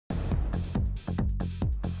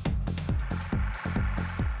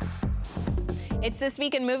It's This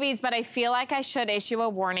Week in Movies, but I feel like I should issue a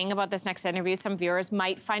warning about this next interview. Some viewers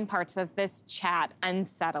might find parts of this chat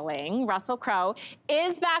unsettling. Russell Crowe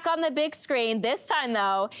is back on the big screen. This time,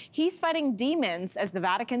 though, he's fighting demons as the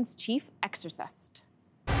Vatican's chief exorcist.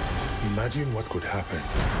 Imagine what could happen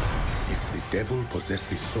if the devil possessed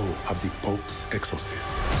the soul of the Pope's exorcist.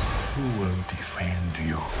 Who will defend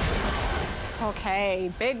you?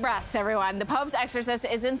 Okay, big breaths, everyone. The Pope's Exorcist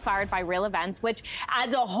is inspired by real events, which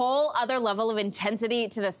adds a whole other level of intensity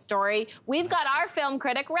to the story. We've got our film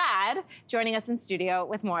critic, Rad, joining us in studio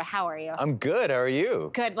with more. How are you? I'm good. How are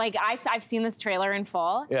you? Good. Like, I've seen this trailer in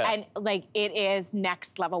full, and, like, it is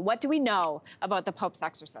next level. What do we know about The Pope's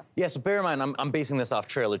Exorcist? Yeah, so bear in mind, I'm basing this off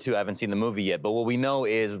trailer, too. I haven't seen the movie yet, but what we know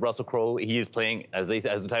is Russell Crowe, he is playing, as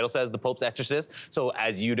the title says, The Pope's Exorcist. So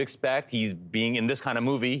as you'd expect, he's being, in this kind of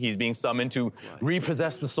movie, he's being summoned to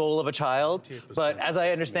repossess the soul of a child. But as I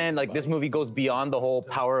understand, like, this movie goes beyond the whole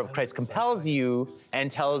power of Christ compels you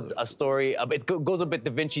and tells a story, it goes a bit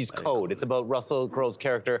Da Vinci's Code. It's about Russell Crowe's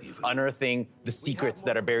character unearthing the secrets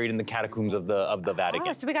that are buried in the catacombs of the Vatican.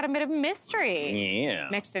 Oh, so we got a bit of mystery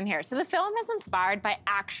mixed in here. So the film is inspired by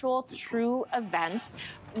actual true events.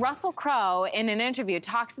 Russell Crowe, in an interview,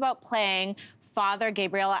 talks about playing Father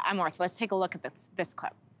Gabriele Amorth. Let's take a look at this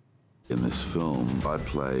clip. In this film, I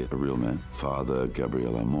play a real man, Father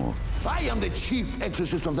Gabriele Amorth. I am the chief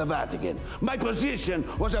exorcist of the Vatican. My position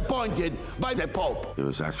was appointed by the Pope. It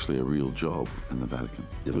was actually a real job in the Vatican.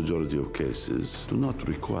 The majority of cases do not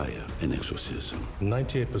require an exorcism.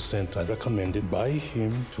 98% are recommended by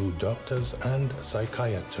him to doctors and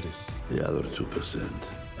psychiatrists. The other 2%,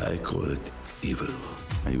 I call it evil.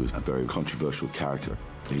 He was a very controversial character.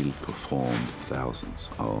 He performed thousands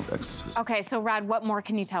of exorcisms. Okay, so Rad, what more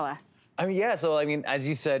can you tell us? I mean, yeah, so, I mean, as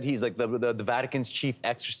you said, he's like the Vatican's chief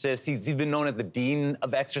exorcist. He's been known as the Dean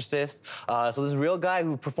of Exorcists. So this real guy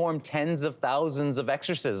who performed tens of thousands of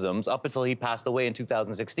exorcisms up until he passed away in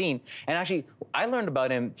 2016. And actually, I learned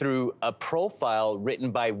about him through a profile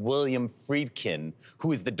written by William Friedkin,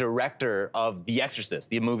 who is the director of The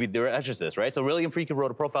Exorcist, the movie The Exorcist, right? So William Friedkin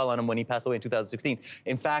wrote a profile on him when he passed away in 2016.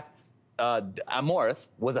 In fact, Amorth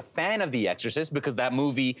was a fan of The Exorcist because that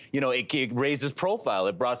movie, you know, it raised his profile.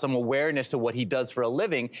 It brought some awareness to what he does for a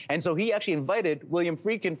living. And so he actually invited William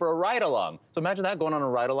Friedkin for a ride-along. So imagine that, going on a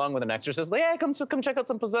ride-along with an exorcist. Like, hey, come check out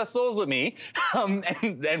some possessed souls with me. And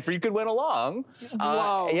Friedkin went along.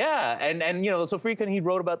 Whoa. Yeah, and you know, so Friedkin, he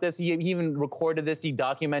wrote about this. He even recorded this. He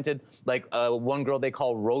documented, like, one girl they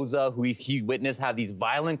call Rosa, who he witnessed have these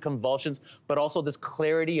violent convulsions, but also this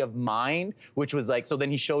clarity of mind, which was like, so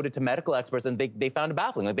then he showed it to medical experts, and they found it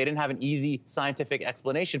baffling. Like, they didn't have an easy scientific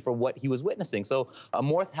explanation for what he was witnessing. So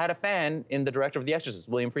Amorth had a fan in the director of The Exorcist,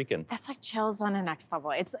 William Friedkin. That's like chills on a next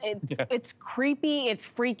level. It's creepy, it's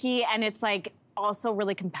freaky, and it's like also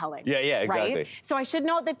really compelling. Yeah, exactly. Right? So I should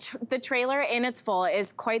note that the trailer in its full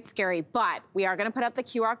is quite scary, but we are gonna put up the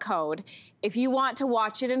QR code. If you want to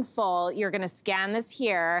watch it in full, you're gonna scan this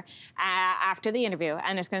here after the interview,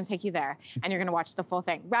 and it's gonna take you there, and you're gonna watch the full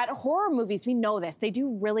thing. Rad, horror movies, we know this, they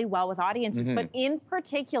do really well with audiences, but in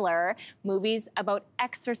particular, movies about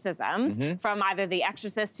exorcisms, from either The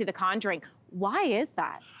Exorcist to The Conjuring. Why is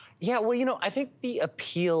that? Yeah, well, you know, I think the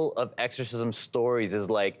appeal of exorcism stories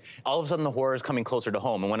is like, all of a sudden the horror is coming closer to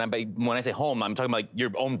home. And when I say home, I'm talking about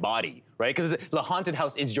your own body, right? Because the haunted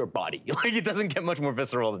house is your body. Like, it doesn't get much more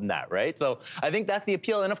visceral than that, right? So I think that's the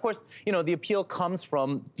appeal. And of course, you know, the appeal comes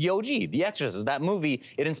from the OG, The Exorcist. That movie,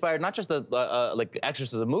 it inspired not just the like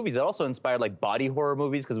exorcism movies, it also inspired like body horror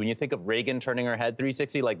movies. Because when you think of Reagan turning her head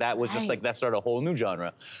 360, like that was just like, that started a whole new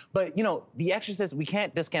genre. But, you know, The Exorcist, we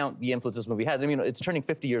can't discount the influence this movie had. I mean, you know, it's turning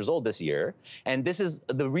 50 years old this year. And this is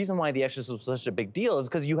the reason why The Exorcist was such a big deal, is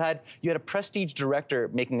because you had a prestige director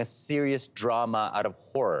making a serious drama out of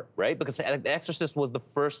horror, right? Because The Exorcist was the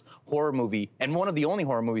first horror movie and one of the only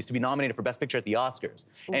horror movies to be nominated for Best Picture at the Oscars.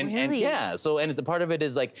 And yeah, so, and it's a part of it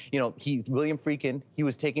is like, you know, William Friedkin, he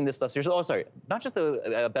was taking this stuff seriously. Oh, sorry, not just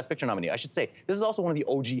the Best Picture nominee, I should say, this is also one of the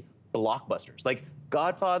OG blockbusters. Like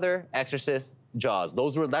Godfather, Exorcist, Jaws.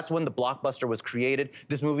 That's when the blockbuster was created.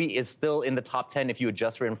 This movie is still in the top 10 if you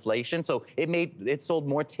adjust for inflation. So it sold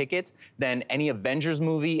more tickets than any Avengers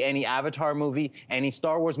movie, any Avatar movie, any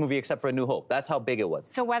Star Wars movie except for A New Hope. That's how big it was.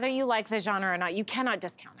 So whether you like the genre or not, you cannot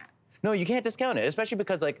discount it. No, you can't discount it, especially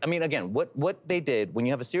because, like, I mean, again, what they did, when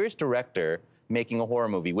you have a serious director making a horror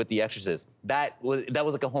movie with The Exorcist. That was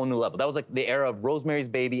like a whole new level. That was like the era of Rosemary's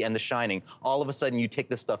Baby and The Shining. All of a sudden, you take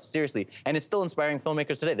this stuff seriously, and it's still inspiring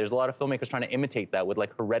filmmakers today. There's a lot of filmmakers trying to imitate that with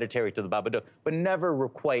like Hereditary to The Babadook, but never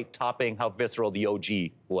quite topping how visceral the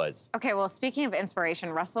OG was. Okay, well, speaking of inspiration,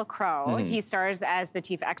 Russell Crowe, he stars as the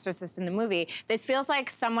chief exorcist in the movie. This feels like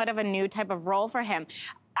somewhat of a new type of role for him.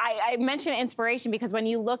 I mention inspiration because when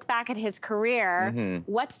you look back at his career,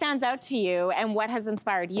 what stands out to you and what has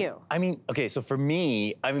inspired you? I mean, okay, so for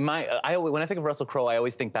me, I mean, when I think of Russell Crowe, I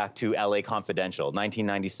always think back to L.A. Confidential,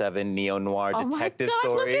 1997 neo-noir detective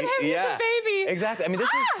story. Look at him, he's a baby. Exactly. I mean, this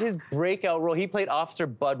is his breakout role. He played Officer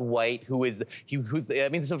Bud White, who's I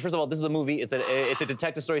mean, so first of all, this is a movie. It's a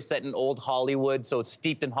detective story set in old Hollywood, so it's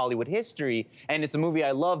steeped in Hollywood history, and it's a movie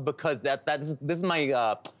I love because this is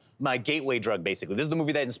my gateway drug, basically. This is the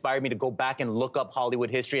movie that inspired me to go back and look up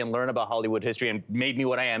Hollywood history and learn about Hollywood history and made me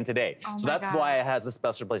what I am today. So that's why it has a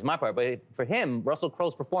special place in my part. But for him, Russell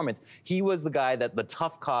Crowe's performance, he was the guy the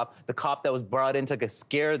tough cop, the cop that was brought in to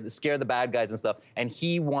scare the bad guys and stuff. And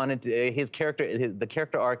he wanted to, the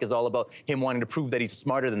character arc is all about him wanting to prove that he's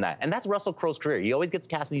smarter than that. And that's Russell Crowe's career. He always gets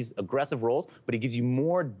cast in these aggressive roles, but he gives you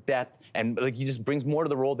more depth and like he just brings more to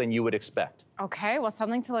the role than you would expect. Okay, well,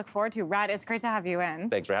 something to look forward to. Rad, it's great to have you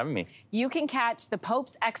in. Thanks for having me. You can catch The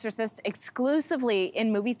Pope's Exorcist exclusively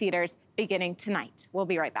in movie theaters beginning tonight. We'll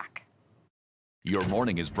be right back. Your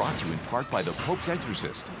morning is brought to you in part by The Pope's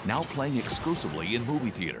Exorcist, now playing exclusively in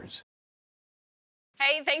movie theaters.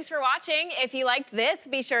 Hey, thanks for watching. If you liked this,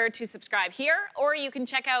 be sure to subscribe here, or you can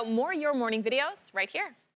check out more Your Morning videos right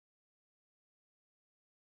here.